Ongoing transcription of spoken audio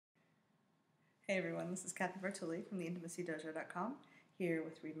Hey everyone, this is Cathy from the intimacydojo.com, here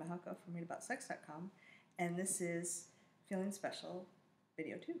with Reid from reidaboutsex.com, and this is Feeling Special,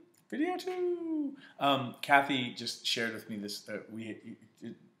 Video 2. Video 2! Cathy just shared with me this,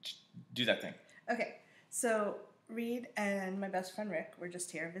 do that thing. Okay, so Reid and my best friend Rick were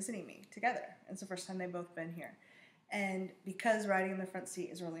just here visiting me together. It's the first time they've both been here. And because riding in the front seat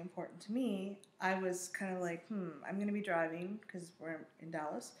is really important to me, I was kind of like, I'm going to be driving because we're in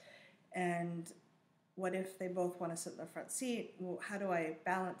Dallas. And what if they both want to sit in the front seat? Well, how do I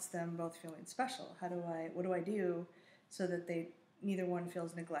balance them both feeling special? What do I do so that neither one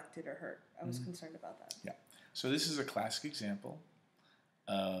feels neglected or hurt? I was concerned about that. Yeah. So this is a classic example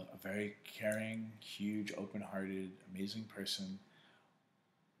of a very caring, huge, open-hearted, amazing person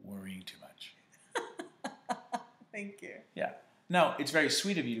worrying too much. Thank you. Yeah. No, it's very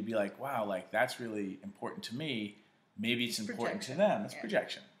sweet of you to be like, wow, like that's really important to me. Maybe it's important to them. It's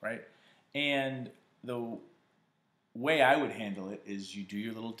projection, right? And the way I would handle it is you do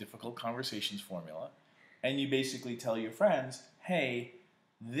your little difficult conversations formula, and you basically tell your friends, hey,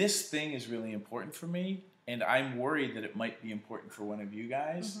 this thing is really important for me, and I'm worried that it might be important for one of you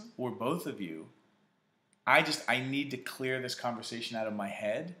guys or both of you. I need to clear this conversation out of my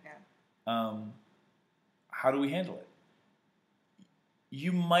head. Yeah. How do we handle it?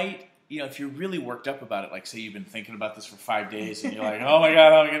 You might, if you're really worked up about it, like say you've been thinking about this for 5 days and you're like, oh my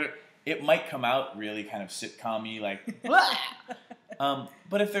God, how am I going to... It might come out really kind of sitcommy, like,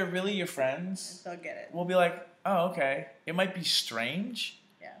 but if they're really your friends, they'll get it. We'll be like, oh, okay. It might be strange.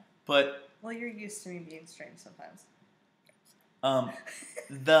 Yeah. But... Well, you're used to me being strange sometimes.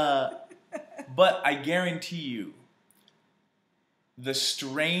 But I guarantee you, the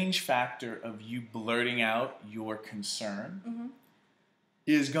strange factor of you blurting out your concern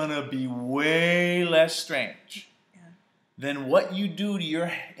is going to be way less strange than what you do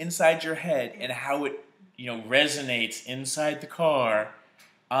to inside your head and how it resonates inside the car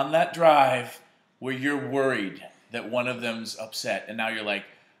on that drive where you're worried that one of them's upset, and now you're like,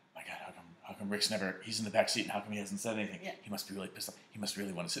 oh my God, how come Rick's he's in the back seat, and how come he hasn't said anything? Yeah. He must be really pissed off. He must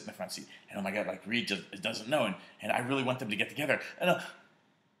really want to sit in the front seat. And oh my God, like Reid doesn't know, and I really want them to get together.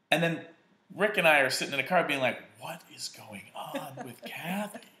 And then Rick and I are sitting in a car being like, what is going on with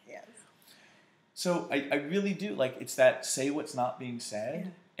Cathy? Yes. So I really do, like, it's that say what's not being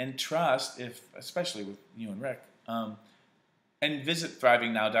said and trust, especially with you and Rick. And visit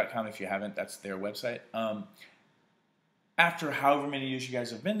thrivingnow.com if you haven't. That's their website. After however many years you guys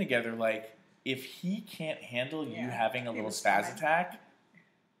have been together, like, if he can't handle you having a little spaz attack,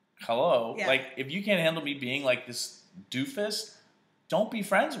 hello? Yeah. Like, if you can't handle me being like this doofus, don't be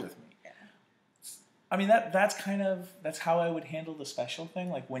friends with me. Yeah. I mean, that's how I would handle the special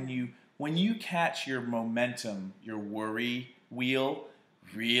thing. Like, when you catch your momentum, your worry wheel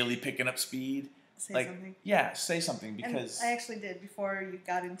really picking up speed, say something. Yeah, say something, because... And I actually did. Before you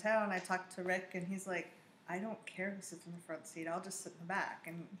got in town, I talked to Rick, and he's like, I don't care who sits in the front seat. I'll just sit in the back.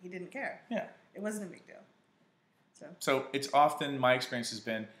 And he didn't care. Yeah. It wasn't a big deal. So it's often, my experience has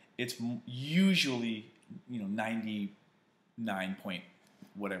been, it's usually, 99 point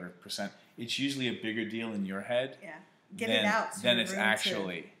whatever percent. It's usually a bigger deal in your head. Yeah. Get it out. So then it's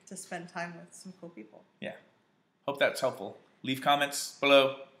actually... To spend time with some cool people. Yeah. Hope that's helpful. Leave comments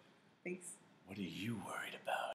below. Thanks. What are you worried about?